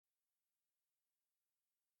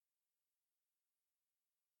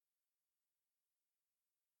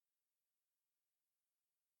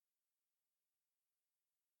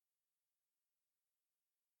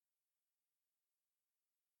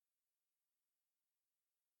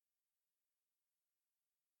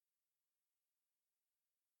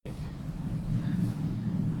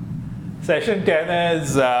Session 10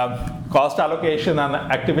 is cost allocation and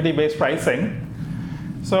activity-based pricing.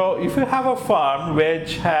 So if you have a firm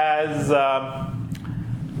which has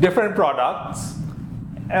different products,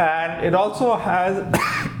 and it also has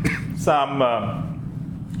some,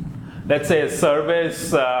 let's say,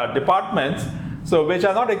 service departments, so which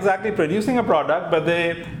are not exactly producing a product, but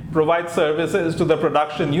they provide services to the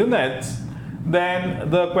production units, then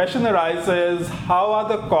the question arises, how are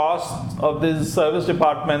the costs of these service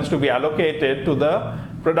departments to be allocated to the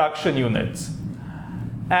production units?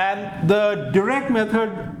 And the direct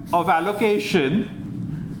method of allocation,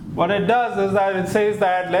 what it does is that it says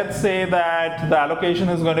that, let's say that the allocation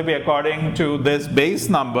is going to be according to this base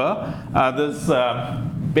number, this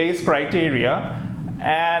base criteria,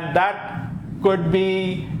 and that could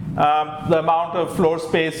be the amount of floor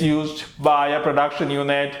space used by a production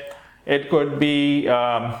unit. It could be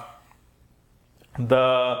the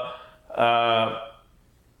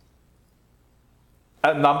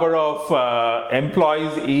a number of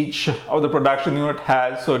employees each of the production unit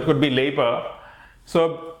has, so it could be labor.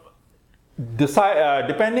 So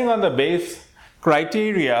depending on the base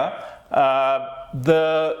criteria,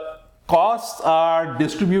 the costs are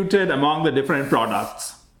distributed among the different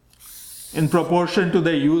products in proportion to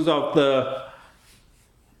the use of the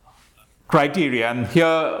criteria. And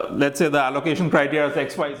here, let's say the allocation criteria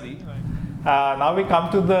is XYZ. Now we come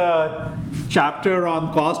to the chapter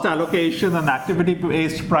on cost allocation and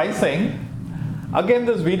activity-based pricing. Again,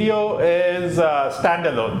 this video is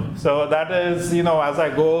standalone. So that is, as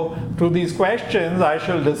I go through these questions, I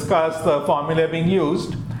shall discuss the formula being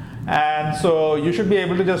used. And so you should be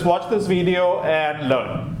able to just watch this video and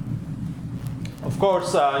learn. Of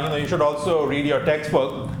course, you should also read your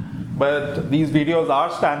textbook, but these videos are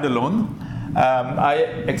standalone. I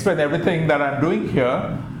explain everything that I'm doing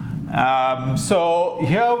here. So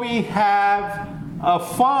here we have a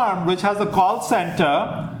firm which has a call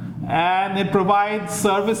center, and it provides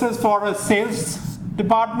services for a sales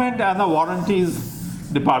department and a warranties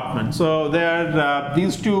department. So there are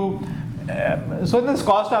these two. So in this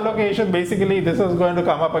cost allocation, basically this is going to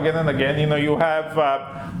come up again and again. You have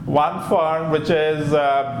one firm which is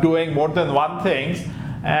doing more than one thing,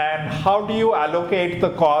 and how do you allocate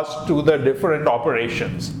the cost to the different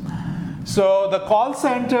operations? So the call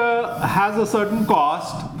center has a certain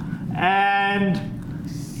cost, and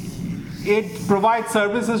it provides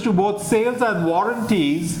services to both sales and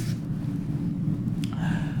warranties.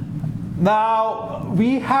 Now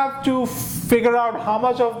we have to figure out how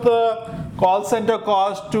much of the call center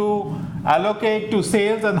cost to allocate to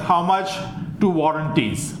sales and how much to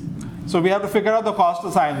warranties. So we have to figure out the cost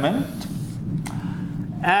assignment.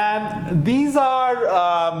 And these are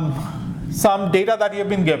some data that you've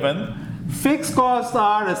been given. Fixed costs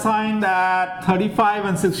are assigned at 35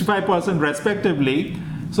 and 65% respectively.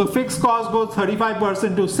 So fixed cost goes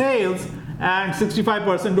 35% to sales and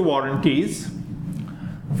 65% to warranties.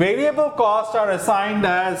 Variable costs are assigned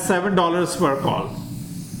as $7 per call.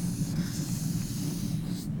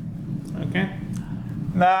 Okay.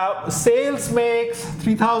 Now sales makes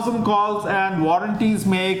 3,000 calls and warranties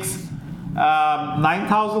makes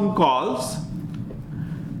 9,000 calls.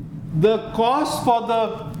 The cost for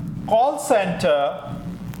the call center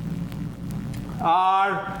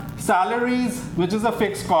are salaries, which is a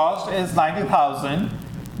fixed cost, is 90,000.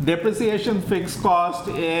 Depreciation fixed cost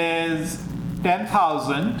is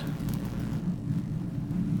 10,000.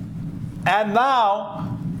 And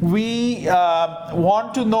now we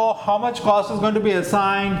want to know how much cost is going to be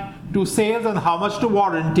assigned to sales and how much to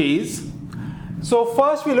warranties. So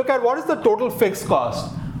first we look at what is the total fixed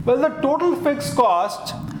cost. Well, the total fixed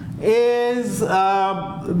cost is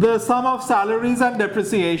the sum of salaries and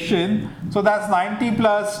depreciation. So that's 90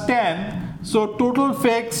 plus 10. So total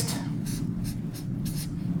fixed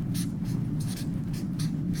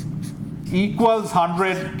equals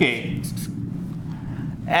 100K.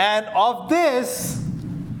 And of this,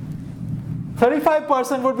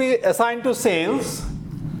 35% would be assigned to sales.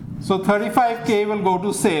 So 35K will go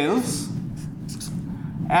to sales.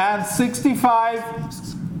 And 65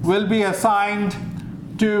 will be assigned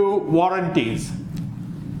to warranties.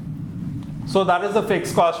 So that is the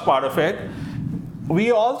fixed cost part of it.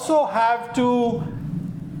 We also have to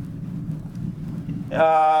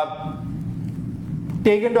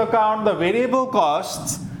take into account the variable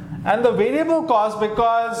costs. And the variable cost,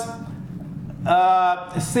 because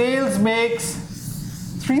sales makes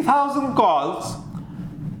 3,000 calls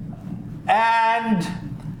and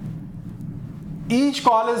each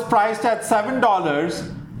call is priced at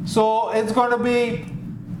 $7. So it's going to be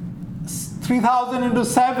 3,000 into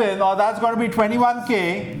 7, or that's going to be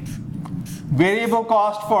 21K variable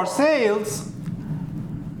cost for sales.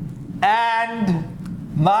 and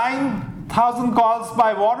 9,000 calls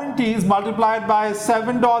by warranties multiplied by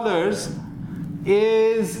 $7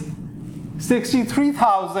 is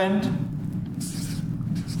 63,000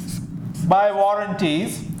 by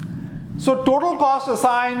warranties. So total cost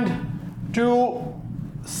assigned to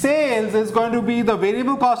sales is going to be the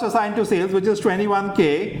variable cost assigned to sales, which is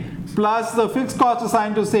 21K, plus the fixed cost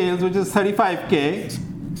assigned to sales, which is 35K.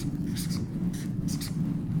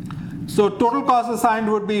 So total cost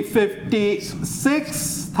assigned would be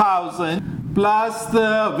 56,000 plus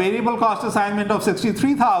the variable cost assignment of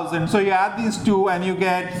 63,000. So you add these two and you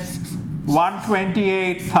get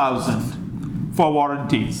 128,000 for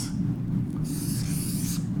warranties.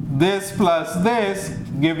 This plus this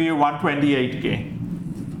give you 128K.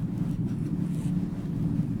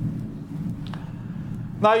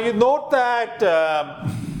 Now you note that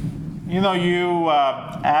you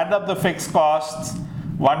add up the fixed costs,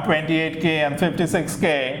 128K and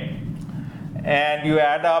 56K, and you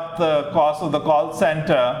add up the cost of the call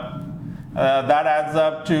center, that adds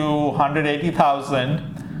up to 180,000,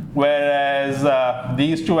 whereas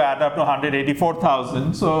these two add up to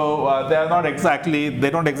 184,000. So they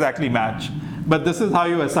don't exactly match. But this is how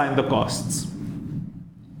you assign the costs.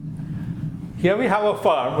 Here we have a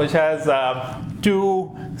firm which has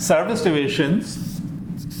two service divisions,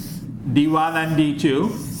 D1 and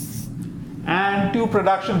D2, and two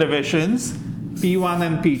production divisions, P1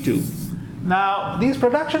 and P2. Now, these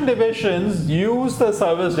production divisions use the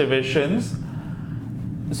service divisions.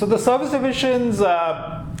 So the service divisions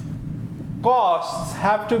costs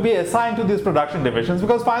have to be assigned to these production divisions,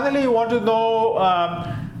 because finally you want to know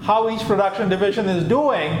how each production division is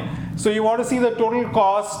doing. So you want to see the total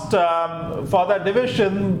cost for that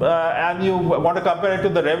division, and you want to compare it to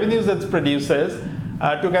the revenues it produces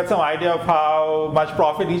to get some idea of how much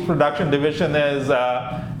profit each production division is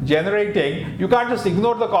generating. You can't just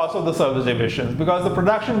ignore the cost of the service divisions, because the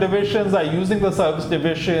production divisions are using the service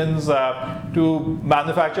divisions to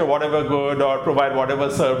manufacture whatever good or provide whatever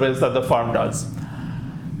service that the firm does.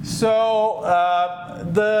 So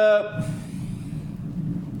the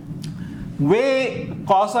way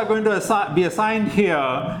costs are going to be assigned here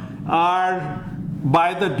are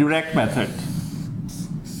by the direct method.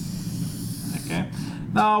 Okay.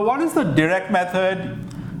 Now, what is the direct method?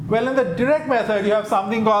 Well, in the direct method, you have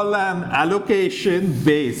something called an allocation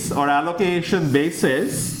base or allocation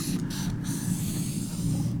basis.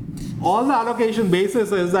 All the allocation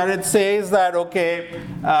basis is that it says that, okay,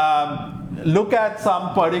 look at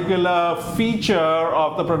some particular feature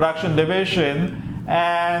of the production division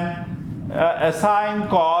and assign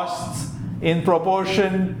costs in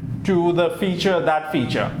proportion to the feature, that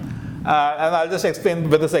feature. And I'll just explain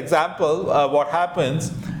with this example what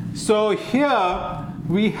happens. So here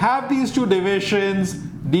we have these two divisions,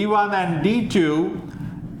 D1 and D2,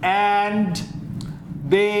 and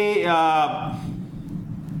they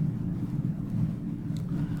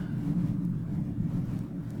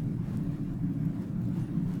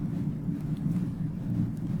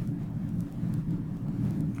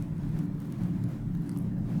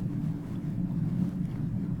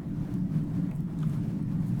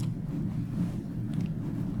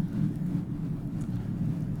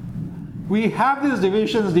we have these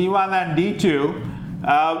divisions D1 and D2,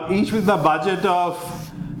 each with a budget of,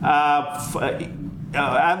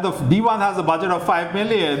 and the D1 has a budget of 5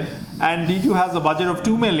 million and D2 has a budget of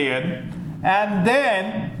 2 million. And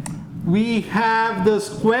then we have the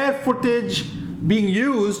square footage being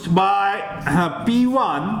used by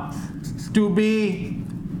P1 to be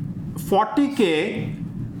 40K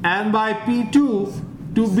and by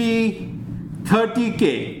P2 to be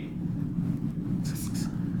 30K.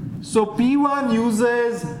 So P1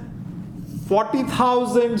 uses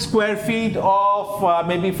 40,000 square feet of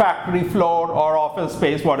maybe factory floor or office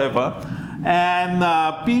space, whatever. And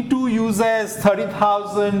P2 uses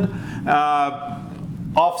 30,000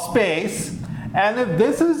 of space. And if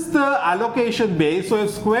this is the allocation base, so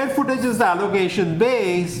if square footage is the allocation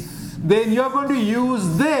base, then you're going to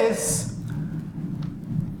use this,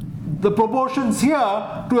 the proportions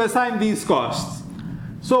here, to assign these costs.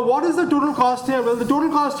 So what is the total cost here? Well, the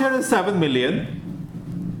total cost here is 7 million.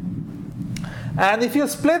 And if you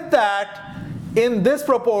split that in this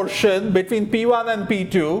proportion between P1 and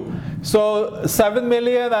P2, so 7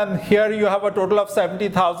 million, and here you have a total of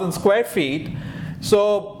 70,000 square feet.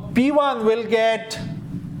 So P1 will get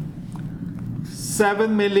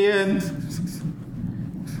 7 million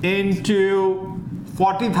into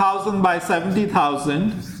 40,000 by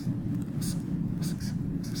 70,000,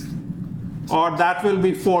 or that will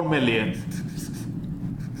be 4 million.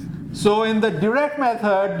 So in the direct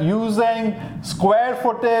method, using square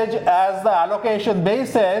footage as the allocation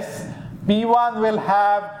basis, P1 will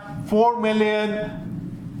have 4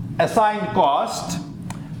 million assigned cost.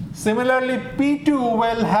 Similarly, P2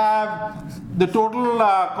 will have the total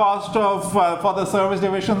cost of for the service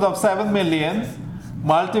divisions of 7 million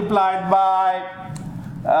multiplied by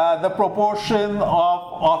the proportion of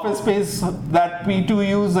office space that P2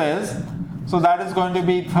 uses. So that is going to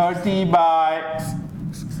be 30 by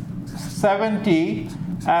 70,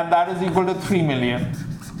 and that is equal to 3 million.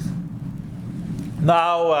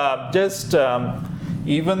 Now,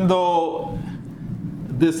 even though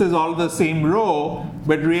this is all the same row,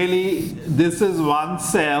 but really this is one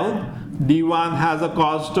cell. D1 has a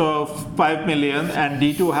cost of 5 million and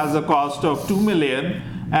D2 has a cost of 2 million.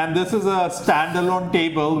 And this is a standalone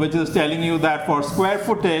table which is telling you that for square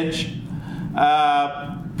footage,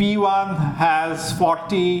 P1 has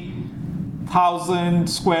 40,000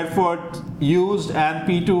 square foot used and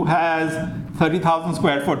P2 has 30,000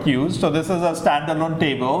 square foot used. So this is a standalone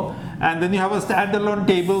table. And then you have a standalone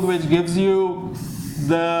table which gives you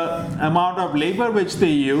the amount of labor which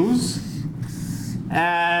they use.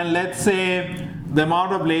 And let's say the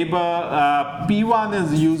amount of labor P1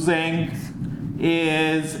 is using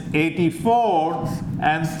is 84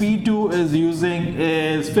 and P2 is using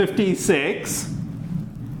is 56.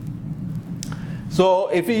 So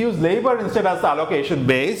if we use labor instead as the allocation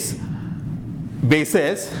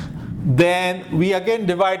basis, then we again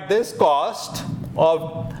divide this cost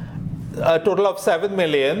of a total of 7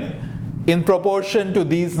 million in proportion to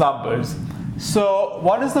these numbers. So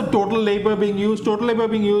what is the total labor being used? Total labor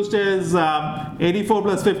being used is 84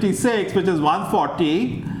 plus 56, which is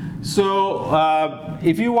 140. So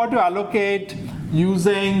if you want to allocate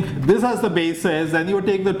using this as the basis, then you would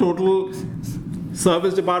take the total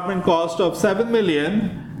service department cost of 7 million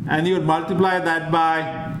and you would multiply that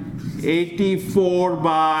by 84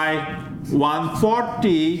 by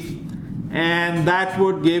 140, and that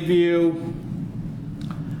would give you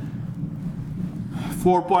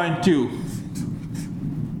 4.2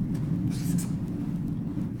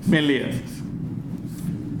 million.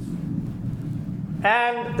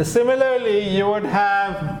 And similarly, you would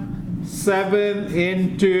have 7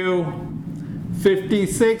 into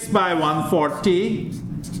 56 by 140,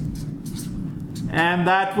 and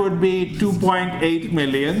that would be 2.8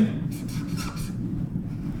 million.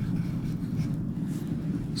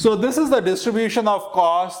 So this is the distribution of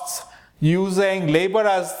costs using labor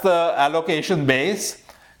as the allocation base.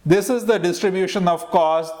 This is the distribution of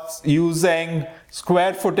costs using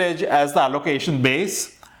square footage as the allocation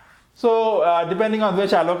base. So depending on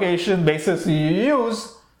which allocation basis you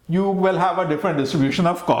use, you will have a different distribution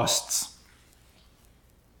of costs.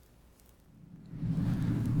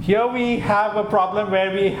 Here we have a problem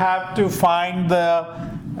where we have to find the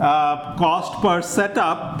cost per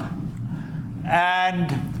setup,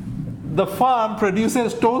 and the firm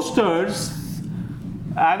produces toasters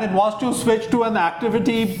and it wants to switch to an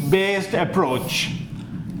activity-based approach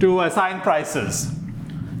to assign prices,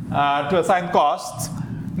 to assign costs.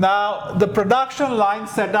 Now, the production line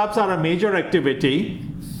setups are a major activity,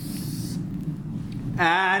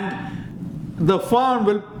 and the firm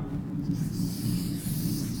will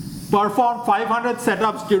perform 500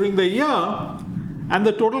 setups during the year, and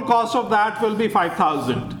the total cost of that will be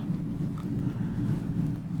 5,000.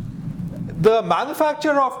 The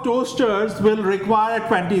manufacturer of toasters will require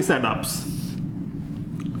 20 setups,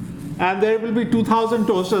 and there will be 2,000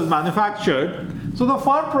 toasters manufactured. So the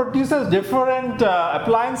firm produces different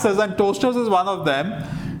appliances, and toasters is one of them.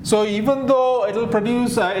 So even though it'll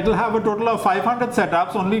have a total of 500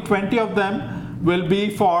 setups, only 20 of them will be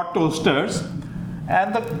for toasters.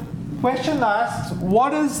 And the question asks,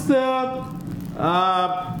 what is the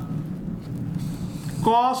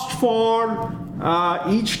cost for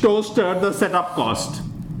each toaster, the setup cost?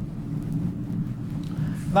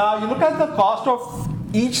 Now you look at the cost of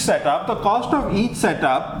each setup. The cost of each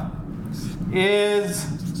setup is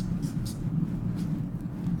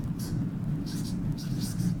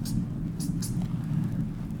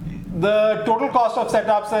the total cost of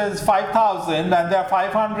setups is 5,000 and there are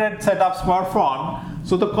 500 setups per firm.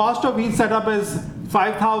 So the cost of each setup is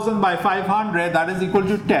 5,000 by 500, that is equal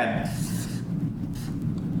to 10.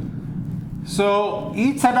 So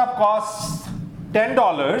each setup costs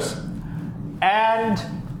 $10, and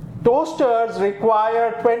toasters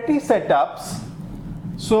require 20 setups.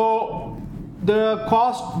 So the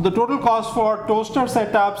total cost for toaster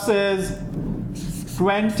setups is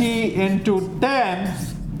 20 into 10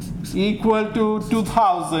 equal to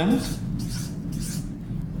 2,000.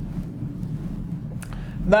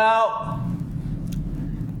 Now,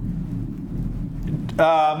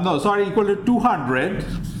 equal to 200.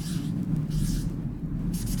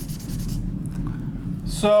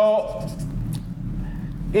 So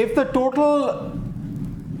if the total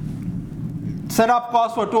setup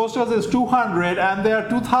cost for toasters is 200 and there are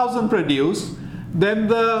 2000 produced, then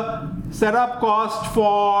the setup cost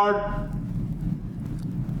for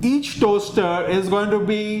each toaster is going to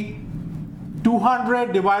be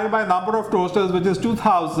 200 divided by number of toasters, which is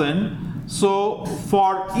 2000. So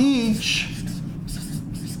for each,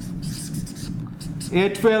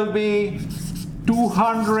 it will be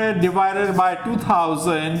 200 divided by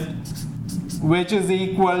 2000, which is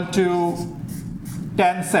equal to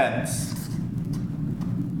 10 cents.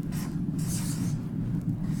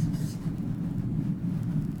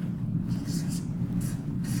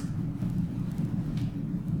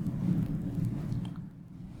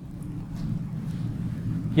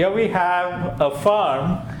 Here we have a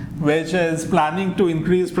firm which is planning to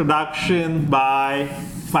increase production by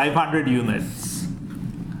 500 units.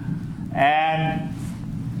 And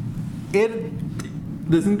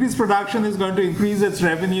this increased production is going to increase its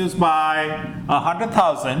revenues by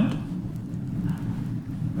 100,000.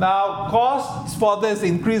 Now, costs for this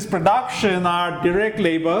increased production are direct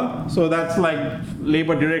labor, so that's like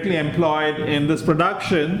labor directly employed in this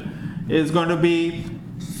production is going to be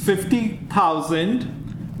 50,000.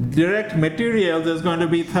 Direct materials is going to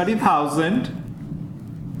be 30,000,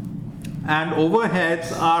 and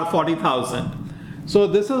overheads are 40,000. So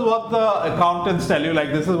this is what the accountants tell you,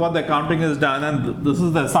 like this is what the accounting is done, and this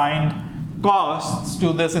is the assigned costs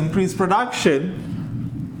to this increased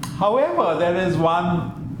production. However, there is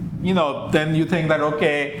one, then you think that,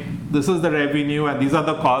 okay, this is the revenue and these are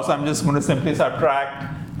the costs. I'm just going to simply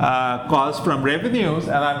subtract costs from revenues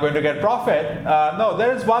and I'm going to get profit. No,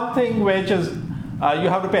 there is one thing which is you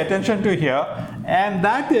have to pay attention to here, and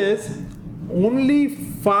that is only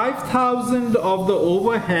 5,000 of the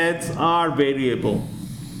overheads are variable.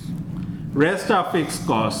 Rest are fixed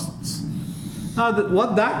costs. Now,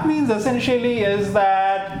 what that means essentially is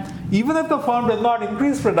that even if the firm did not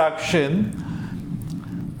increase production,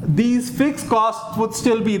 these fixed costs would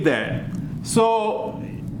still be there. So,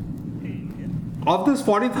 of this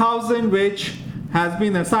 40,000 which has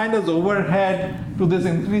been assigned as overhead to this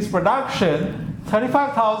increased production,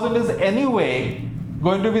 35,000 is anyway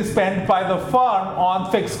going to be spent by the firm on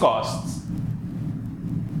fixed costs.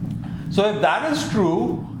 So if that is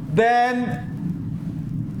true, then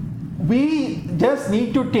we just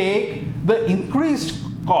need to take the increased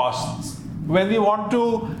costs when we want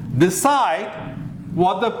to decide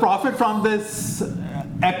what the profit from this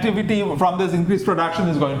activity, from this increased production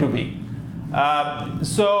is going to be.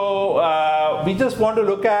 We just want to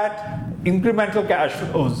look at incremental cash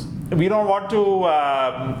flows. We don't want to,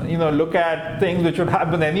 look at things which would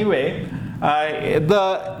happen anyway.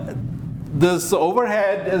 This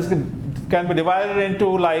overhead can be divided into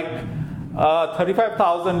like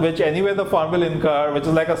 35,000, which anyway the firm will incur, which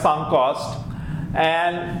is like a sunk cost,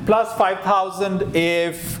 and plus 5,000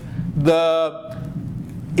 if the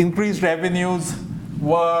increased revenues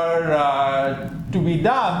were to be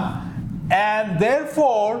done, and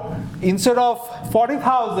therefore instead of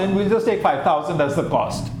 40,000, we'll just take 5,000 as the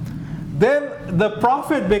cost. Then the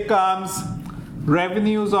profit becomes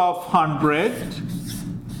revenues of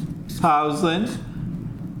 100,000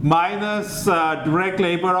 minus direct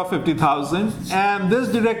labor of 50,000. And this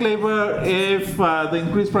direct labor, if the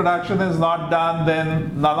increased production is not done,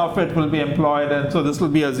 then none of it will be employed. And so this will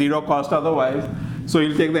be a zero cost otherwise. So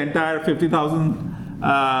you'll take the entire 50,000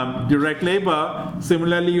 direct labor.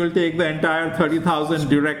 Similarly, you'll take the entire 30,000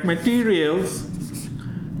 direct materials,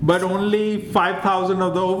 but only 5,000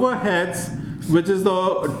 of the overheads, which is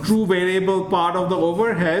the true variable part of the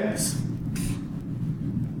overheads.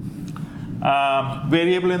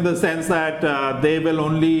 Variable in the sense that they will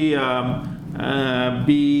only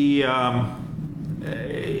be,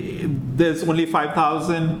 there's only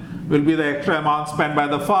 5,000 will be the extra amount spent by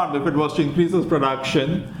the firm if it was to increase its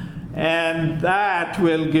production. And that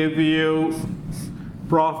will give you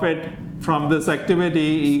profit from this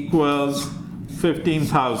activity equals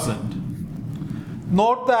 15,000.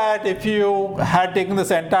 Note that if you had taken this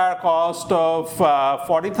entire cost of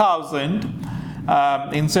 40,000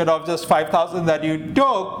 instead of just 5,000 that you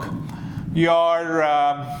took, your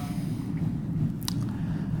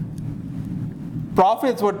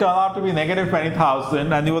profits would turn out to be negative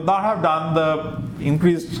 20,000, and you would not have done the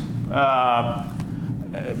increased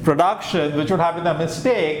production, which would have been a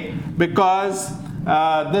mistake, because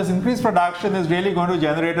this increased production is really going to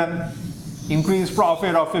generate an increased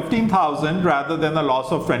profit of 15,000 rather than a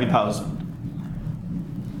loss of 20,000.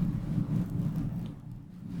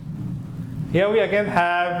 Here we again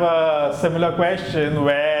have a similar question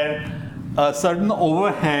where a certain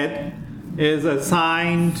overhead is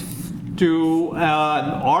assigned to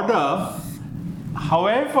an order,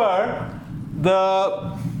 However,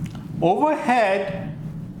 the overhead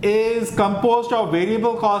is composed of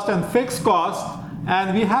variable cost and fixed cost,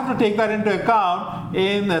 and we have to take that into account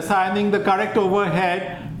in assigning the correct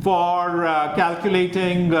overhead for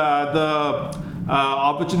calculating the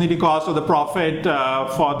opportunity cost or the profit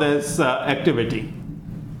for this activity.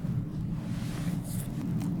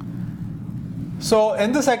 So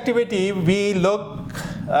in this activity, we note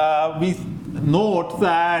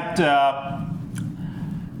that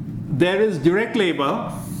there is direct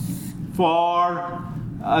labor for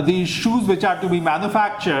these shoes which are to be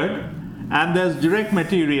manufactured, and there's direct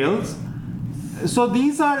materials. So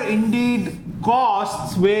these are indeed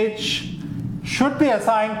costs which should be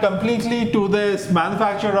assigned completely to this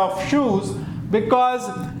manufacturer of shoes, because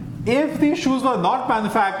if these shoes were not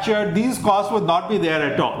manufactured, these costs would not be there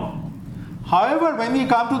at all. However, when we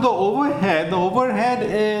come to the overhead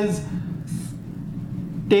is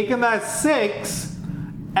taken as 6,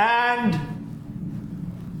 and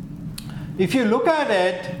if you look at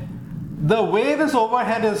it, the way this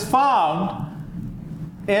overhead is found,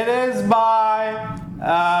 it is by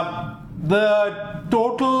the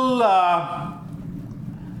total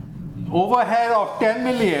overhead of 10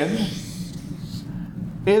 million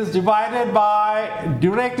is divided by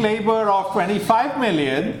direct labor of 25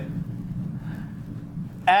 million,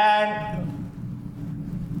 and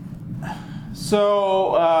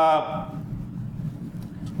so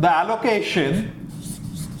the allocation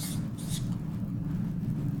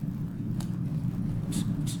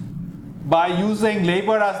by using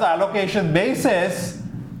labor as the allocation basis,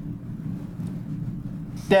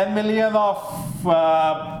 10 million of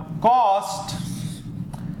cost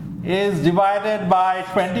is divided by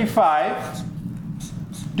 25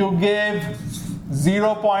 to give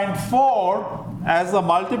 0.4 as a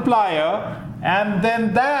multiplier, and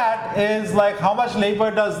then that is like how much labor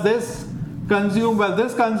does this consume? Well,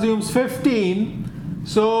 this consumes 15,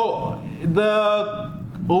 so the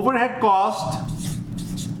overhead cost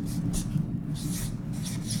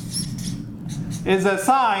is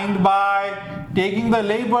assigned by taking the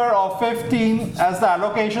labor of 15 as the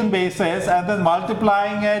allocation basis and then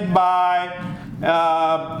multiplying it by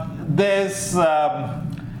this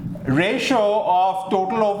ratio of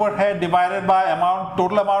total overhead divided by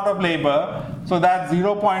total amount of labor. So that's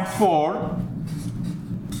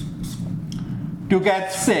 0.4 to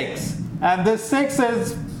get 6, and this 6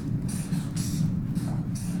 is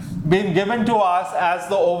been given to us as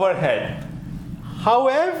the overhead.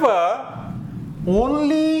 However,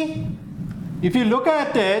 only if you look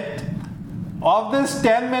at it, of this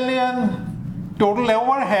 10 million total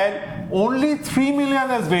overhead, only 3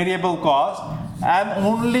 million is variable cost and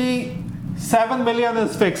only 7 million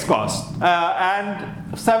is fixed cost.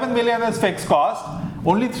 And 7 million is fixed cost,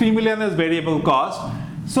 only 3 million is variable cost.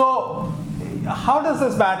 So how does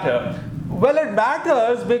this matter? Well, it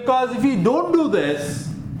matters because if we don't do this,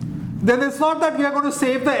 then it's not that we are going to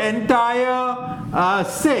save the entire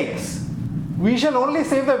 6. We shall only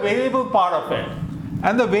save the variable part of it.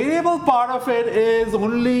 And the variable part of it is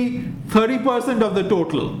only 30% of the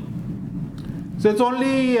total. So it's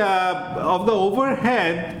only of the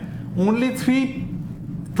overhead, only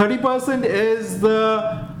 30% is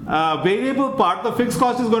the variable part. The fixed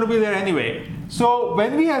cost is going to be there anyway. So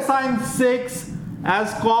when we assign 6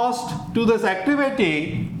 as cost to this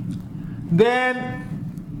activity, then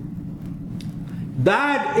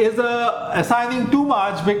that is assigning too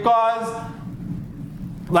much, because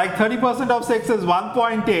like 30% of 6 is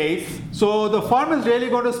 1.8. So the firm is really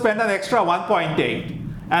going to spend an extra 1.8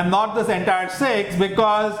 and not this entire 6,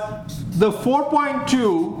 because the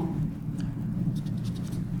 4.2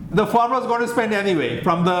 the firm was going to spend anyway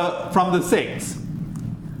from the 6.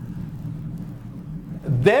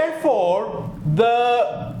 Therefore,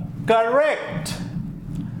 the correct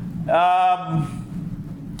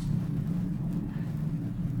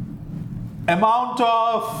amount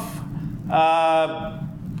of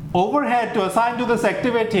overhead to assign to this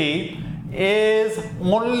activity is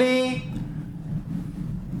only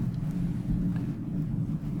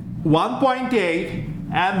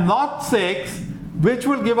 1.8 and not 6, which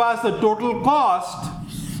will give us the total cost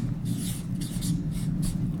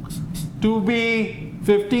to be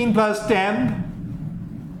 15 plus 10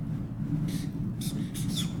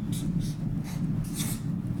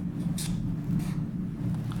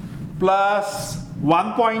 plus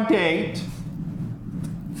 1.8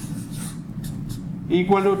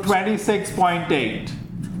 equal to 26.8.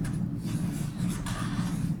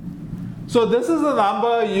 So this is the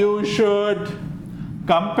number you should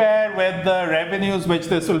compare with the revenues which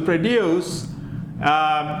this will produce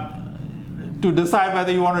to decide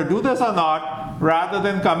whether you want to do this or not. rather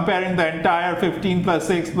than comparing the entire 15 plus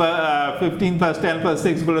 6 15 plus 10 plus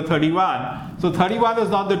 6 equal to 31. So 31 is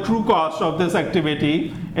not the true cost of this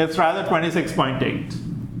activity, it's rather 26.8.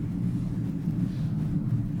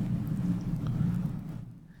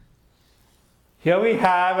 Here we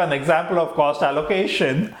have an example of cost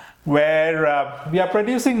allocation where we are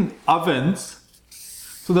producing ovens.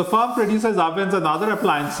 So the firm produces ovens and other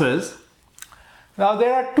appliances. Now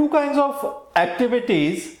there are two kinds of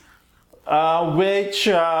activities which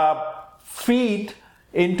feed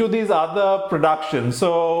into these other productions.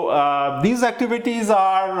 So these activities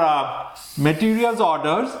are materials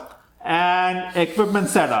orders and equipment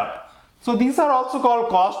setup. So these are also called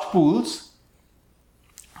cost pools.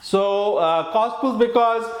 So cost pools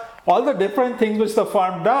because all the different things which the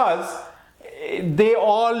firm does, they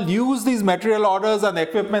all use these material orders and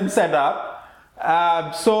equipment setup.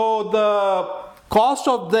 So the cost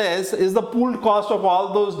of this is the pooled cost of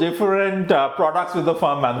all those different products which the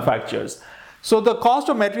firm manufactures. So the cost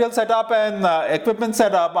of material setup and equipment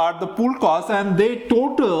setup are the pooled costs, and they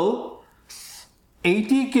total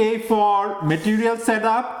 80K for material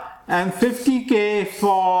setup and 50K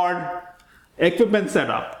for equipment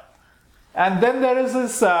setup. And then there is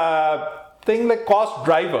this thing like cost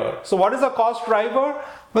driver. So what is a cost driver?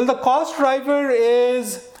 Well, the cost driver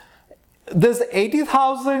is this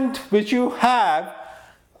 80,000 which you have.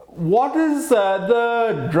 What is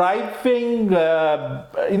the driving,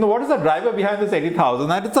 what is the driver behind this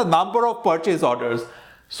 80,000? And it's a number of purchase orders.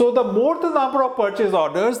 So the more the number of purchase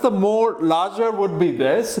orders, the more larger would be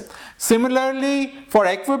this. Similarly, for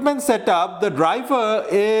equipment setup, the driver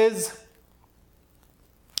is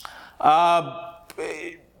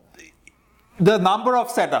the number of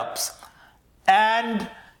setups. And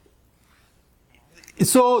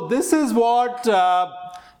so this is what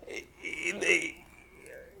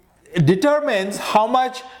determines how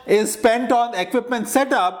much is spent on equipment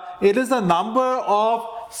setup. It is the number of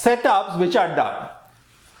setups which are done.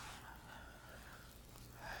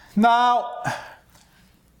 Now,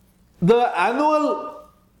 the annual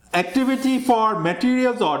activity for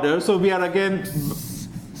materials order, so we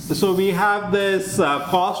have this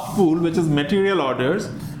cost pool which is material orders,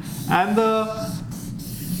 and the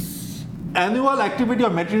annual activity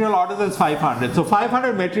of material orders is 500. So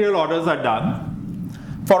 500 material orders are done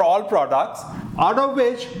for all products, out of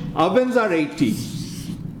which ovens are 80.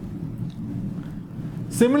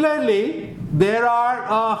 Similarly, there are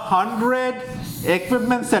 100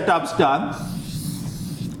 equipment setups done,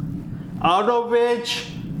 out of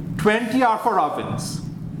which 20 are for ovens.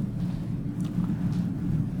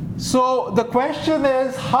 So the question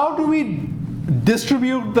is, how do we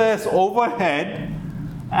distribute this overhead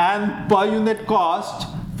and per unit cost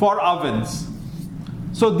for ovens?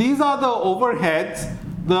 So these are the overheads,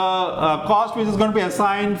 the cost which is going to be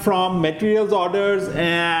assigned from materials orders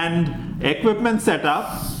and equipment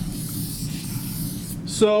setup.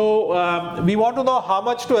 So we want to know how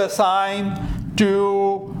much to assign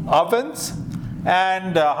to ovens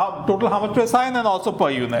and total how much to assign, and also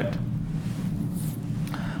per unit.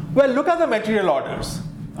 Well, look at the material orders.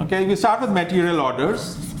 Okay, we start with material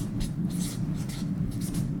orders.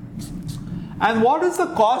 And what is the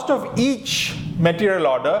cost of each material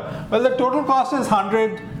order? Well, the total cost is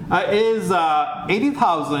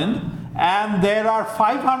 80,000, and there are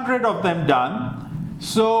 500 of them done.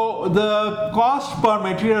 So the cost per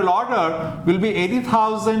material order will be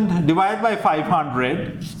 80,000 divided by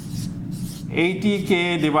 500,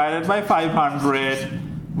 80K divided by 500,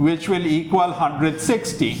 which will equal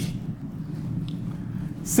 160.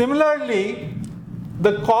 Similarly,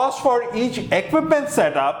 the cost for each equipment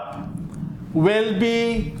setup will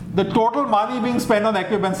be the total money being spent on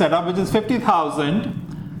equipment setup, which is 50,000,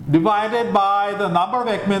 divided by the number of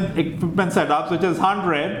equipment setups, which is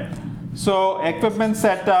 100. So equipment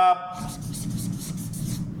setup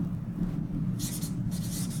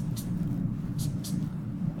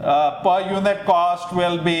per unit cost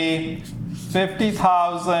will be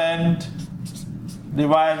 50,000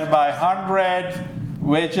 divided by 100,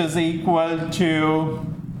 which is equal to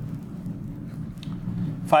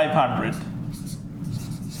 500.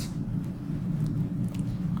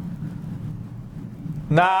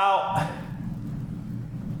 Now,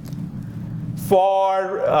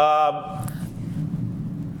 for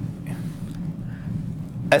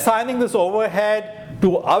assigning this overhead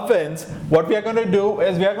to ovens, what we are going to do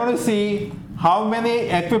is we are going to see how many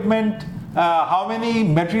how many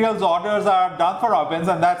materials orders are done for ovens,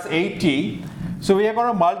 and that's 80. So we are going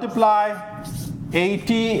to multiply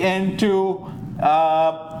 80 into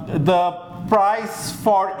the price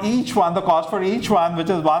for each one, the cost for each one, which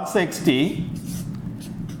is 160,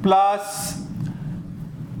 plus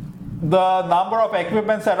the number of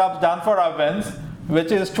equipment setups done for ovens,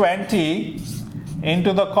 which is 20,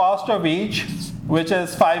 into the cost of each, which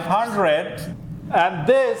is 500, and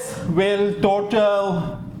this will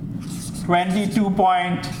total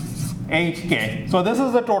 22.8K. So this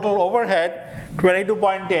is the total overhead,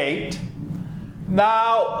 22.8.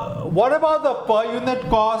 Now, what about the per unit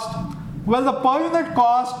cost? Well, the per unit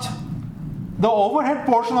cost, the overhead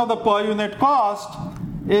portion of the per unit cost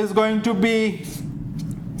is going to be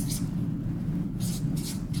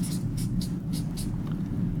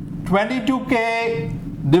 $22K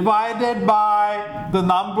divided by the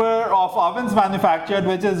number of ovens manufactured,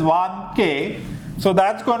 which is 1K. So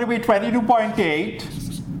that's going to be 22.8.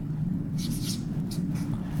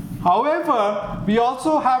 However, we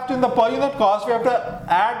also have to, in the per unit cost, we have to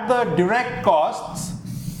add the direct costs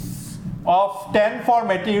of 10 for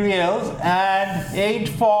materials and 8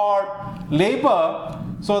 for labor.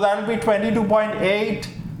 So that will be 22.8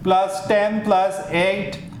 plus 10 plus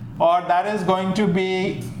 8, or that is going to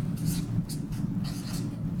be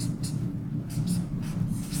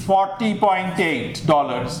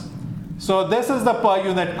 $40.8. So this is the per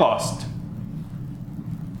unit cost.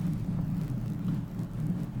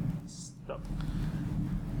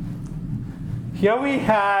 Here we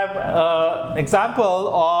have an example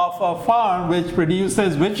of a farm which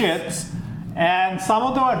produces widgets, and some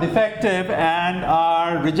of them are defective and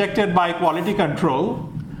are rejected by quality control.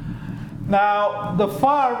 Now, the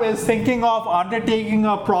farm is thinking of undertaking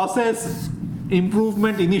a process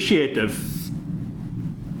improvement initiative.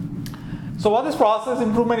 So what this process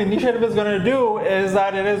improvement initiative is going to do is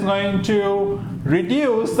that it is going to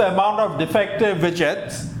reduce the amount of defective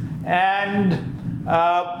widgets, and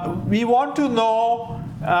we want to know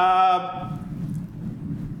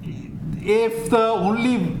if the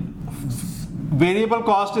only variable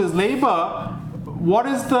cost is labor, what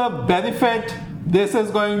is the benefit this is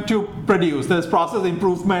going to produce, this process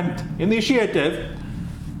improvement initiative.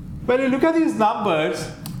 When you look at these numbers,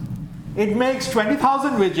 it makes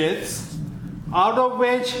 20,000 widgets, out of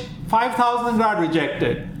which 5,000 are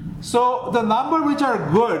rejected. So the number which are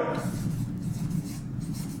good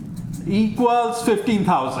equals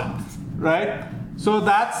 15,000, right? So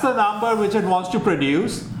that's the number which it wants to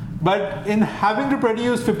produce. But in having to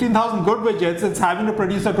produce 15,000 good widgets, it's having to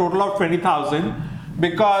produce a total of 20,000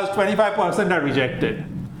 because 25% are rejected.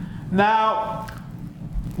 Now,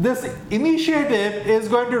 this initiative is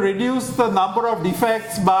going to reduce the number of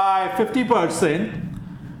defects by 50%.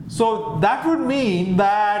 So that would mean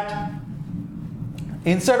that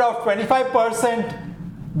instead of 25%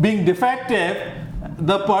 being defective,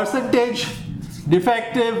 the percentage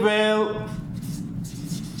defective will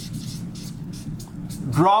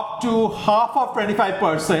drop to half of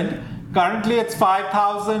 25%. Currently it's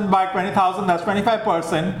 5,000 by 20,000, that's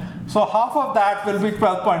 25%. So half of that will be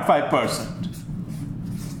 12.5%.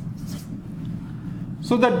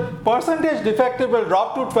 So the percentage defective will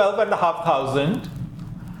drop to 12,500.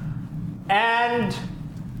 And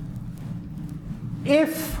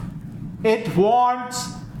if it wants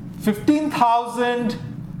 15,000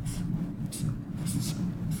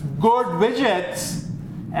 good widgets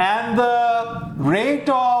and the rate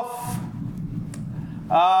of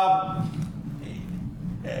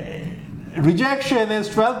rejection is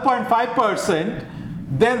 12.5%,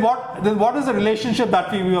 then what is the relationship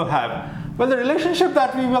that we will have? Well, the relationship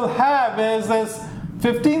that we will have is this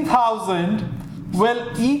 15,000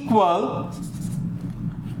 will equal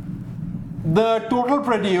the total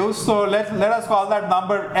produced, so let us call that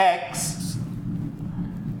number X,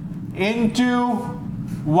 into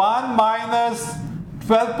 1 minus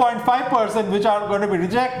 12.5%, which are going to be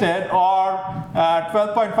rejected, or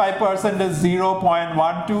 12.5% is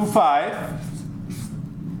 0.125.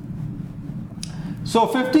 So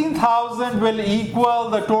 15,000 will equal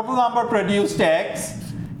the total number produced X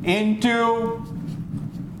into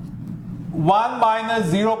 1 minus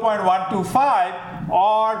 0.125,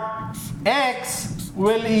 or X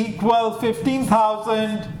will equal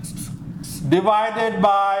 15,000 divided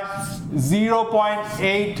by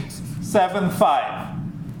 0.875.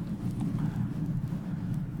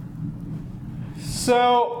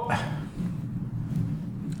 So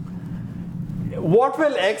what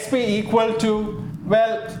will X be equal to?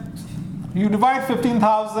 Well, you divide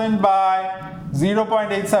 15,000 by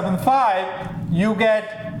 0.875, you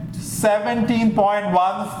get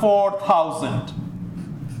 17.14 thousand.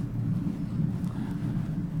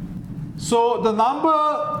 So the number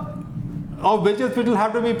of widgets which will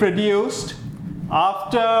have to be produced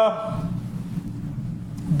after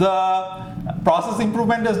the process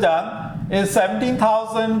improvement is done is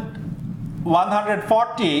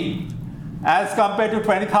 17,140 as compared to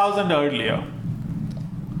 20,000 earlier.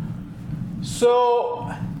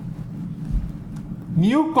 So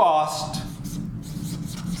new cost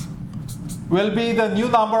will be the new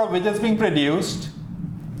number of widgets being produced,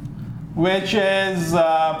 which is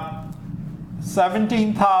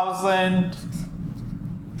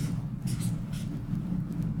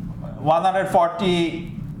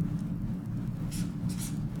 17,140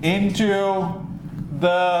 into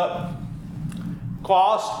the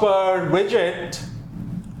cost per widget.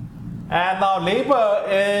 And now labor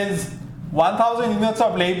is 1,000 units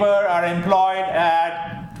of labor are employed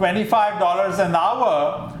at $25 an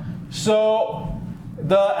hour. So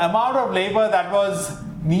the amount of labor that was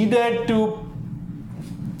needed to,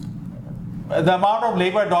 the amount of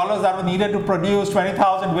labor dollars that were needed to produce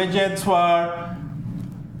 20,000 widgets were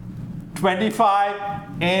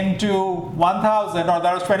 25 into 1,000, or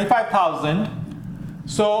that was 25,000.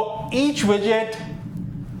 So each widget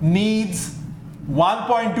needs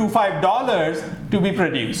 $1.25 to be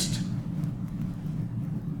produced.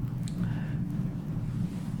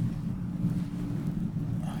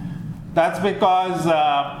 That's because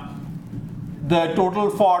the total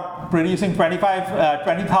for producing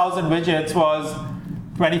 20,000 widgets was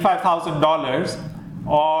 $25,000,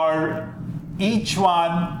 or each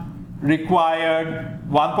one required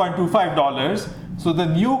 $1.25. So the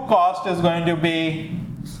new cost is going to be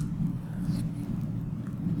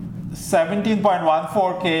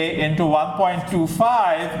 17.14K into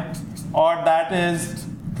 1.25, or that is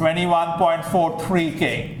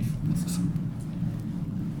 21.43K.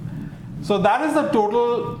 So that is the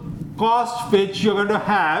total cost which you're going to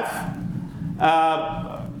have,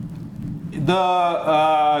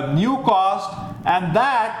 the new cost, and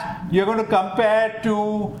that you're going to compare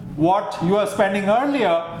to what you were spending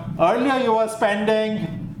earlier. Earlier you were spending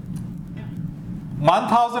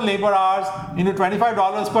 1,000 labor hours into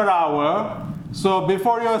 $25 per hour. So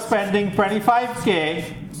before you were spending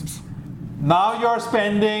 25K, now you're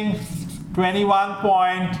spending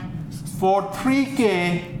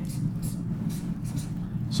 21.43K.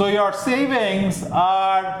 So your savings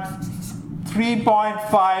are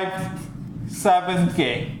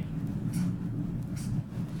 3.57K.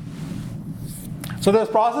 So this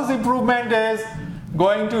process improvement is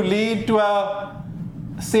going to lead to a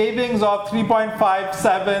savings of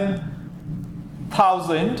 3.57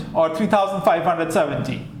 thousand, or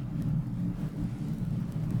 3,570.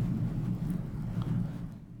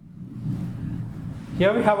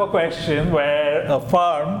 Here we have a question where a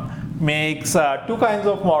firm makes two kinds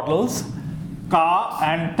of models, car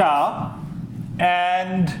and tar,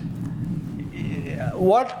 and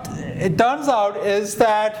what it turns out is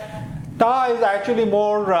that tar is actually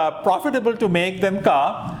more profitable to make than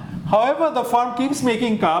car. However, the firm keeps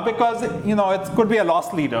making car because it could be a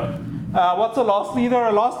loss leader. What's a loss leader?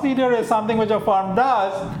 A loss leader is something which a firm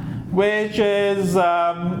does, which is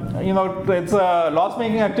it's a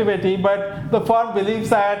loss-making activity, but the firm believes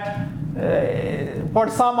that for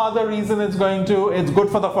some other reason it's good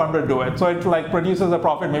for the firm to do it. So it produces a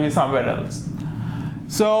profit maybe somewhere else.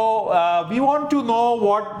 So we want to know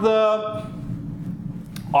what the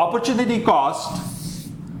opportunity cost,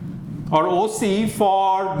 or OC,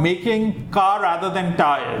 for making car rather than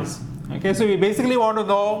tar is. Okay, so we basically want to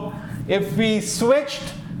know if we switched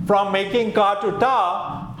from making car to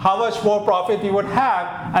tar, how much more profit we would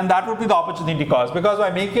have, and that would be the opportunity cost, because by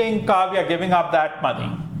making car we are giving up that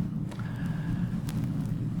money.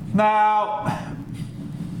 Now,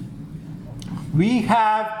 we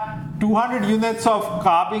have 200 units of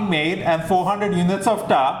car being made and 400 units of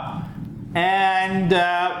tar, and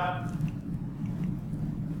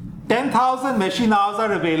 10,000 machine hours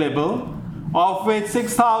are available, of which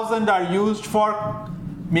 6,000 are used for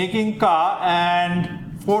making car and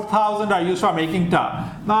 4,000 are used for making tar.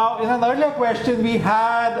 Now, in an earlier question, we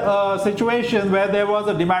had a situation where there was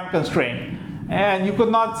a demand constraint, and you could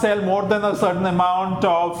not sell more than a certain amount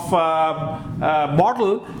of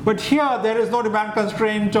model. But here, there is no demand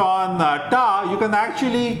constraint on tar. You can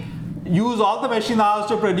actually use all the machine hours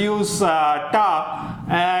to produce tar,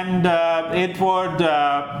 and it would,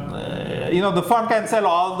 the firm can sell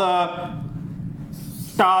all the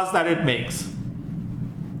tars that it makes.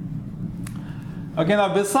 Okay, now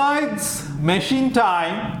besides machine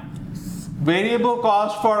time, variable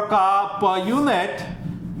cost for car per unit,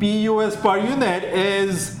 PU is per unit,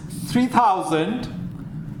 is 3,000.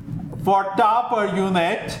 For tar per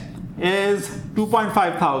unit is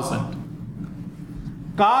 2.5 thousand.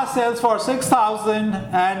 Car sells for 6,000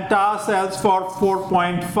 and tar sells for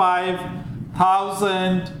 4.5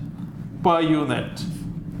 thousand per unit.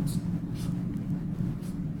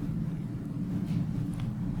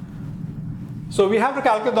 So we have to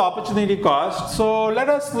calculate the opportunity cost. So let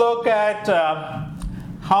us look at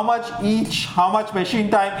how much machine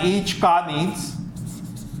time each car needs.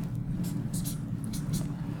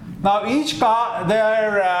 Now each car,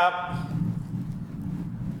 there are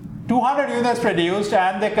 200 units produced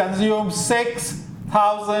and they consume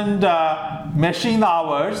 6,000 machine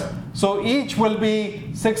hours. So each will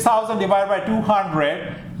be 6,000 divided by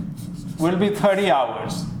 200 will be 30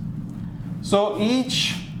 hours. So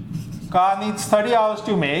each car needs 30 hours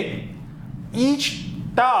to make. Each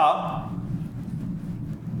tub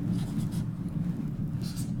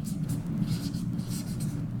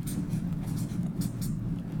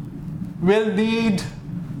will need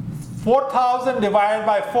 4,000 divided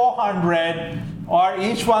by 400, or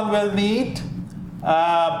each one will need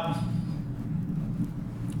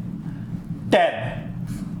 10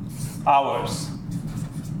 hours.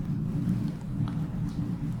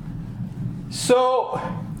 So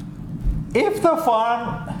if the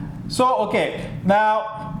firm, so okay,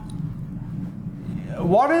 now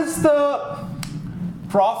what is the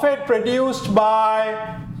profit produced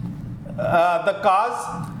by the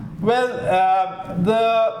cars? Well,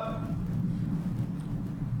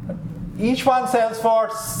 each one sells for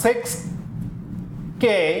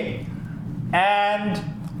 6K, and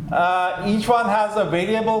each one has a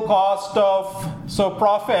variable cost of, so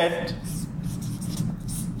profit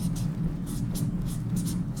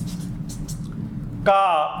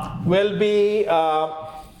car will be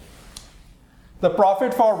the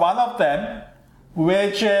profit for one of them,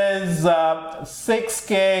 which is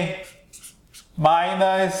 6K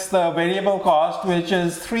minus the variable cost, which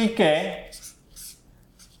is 3K,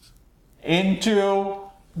 into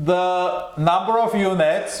the number of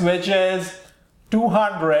units, which is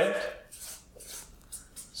 200.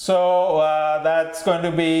 So that's going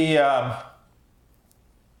to be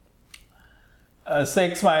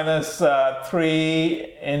 6 minus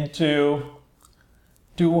 3 into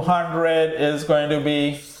 200 is going to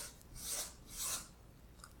be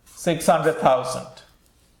 600,000.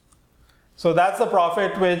 So that's the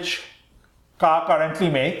profit which car currently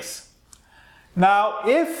makes. Now,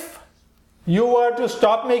 if you were to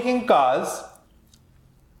stop making cars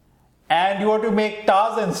and you were to make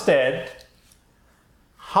TARs instead,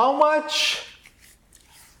 how much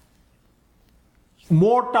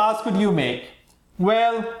more TARs could you make?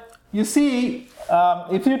 Well, you see,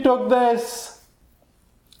 if you took this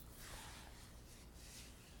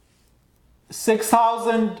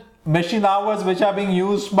 6,000 machine hours which are being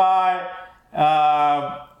used by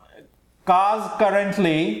cars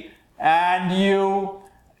currently, and you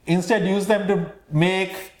instead use them to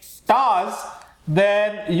make TARs,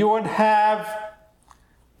 then you would have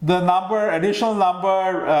the additional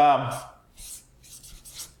number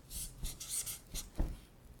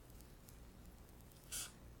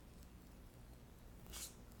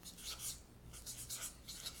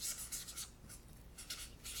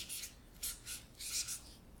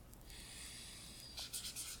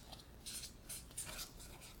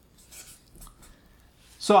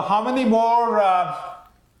so how many more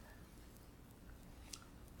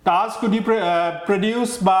TARs could you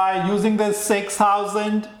produce by using this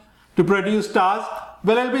 6,000 to produce TARs?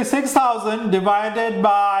 Well, it will be 6,000 divided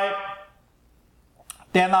by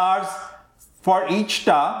 10 hours for each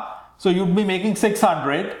TAR. So you'd be making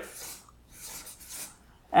 600.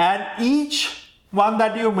 And each one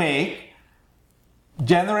that you make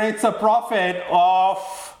generates a profit of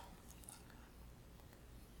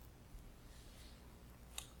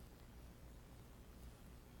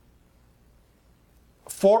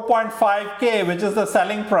 4.5K, which is the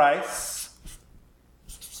selling price,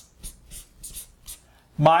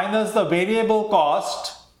 minus the variable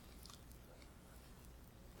cost,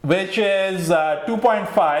 which is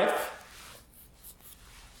 2.5.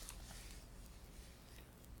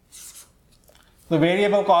 The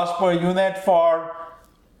variable cost per unit for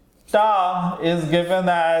TAR is given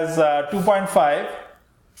as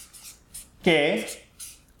 2.5K.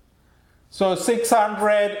 So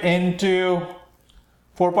 600 into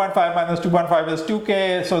 4.5 minus 2.5 is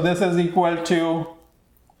 2K, so this is equal to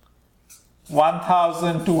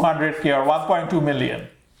 1,200K, or 1.2 million.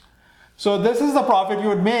 So this is the profit you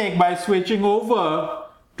would make by switching over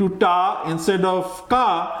to TAR instead of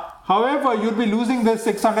car. However, you'd be losing this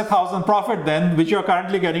 600,000 profit then, which you're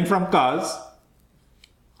currently getting from cars.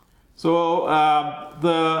 So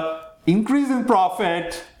the increase in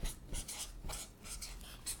profit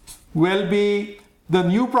will be the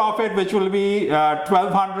new profit, which will be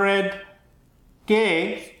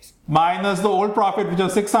 1,200K minus the old profit, which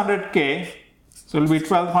was 600K. So it will be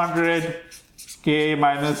 1,200K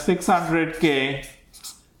minus 600K,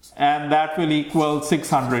 and that will equal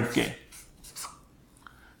 600K.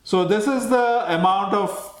 So this is the amount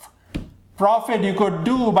of profit you could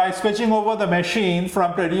do by switching over the machine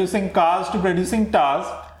from producing cars to producing tars,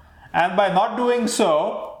 and by not doing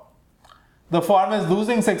so, the firm is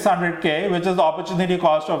losing 600K, which is the opportunity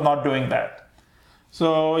cost of not doing that. So,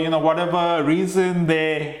 whatever reason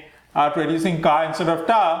they are producing car instead of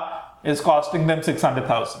tar is costing them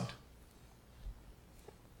 600,000.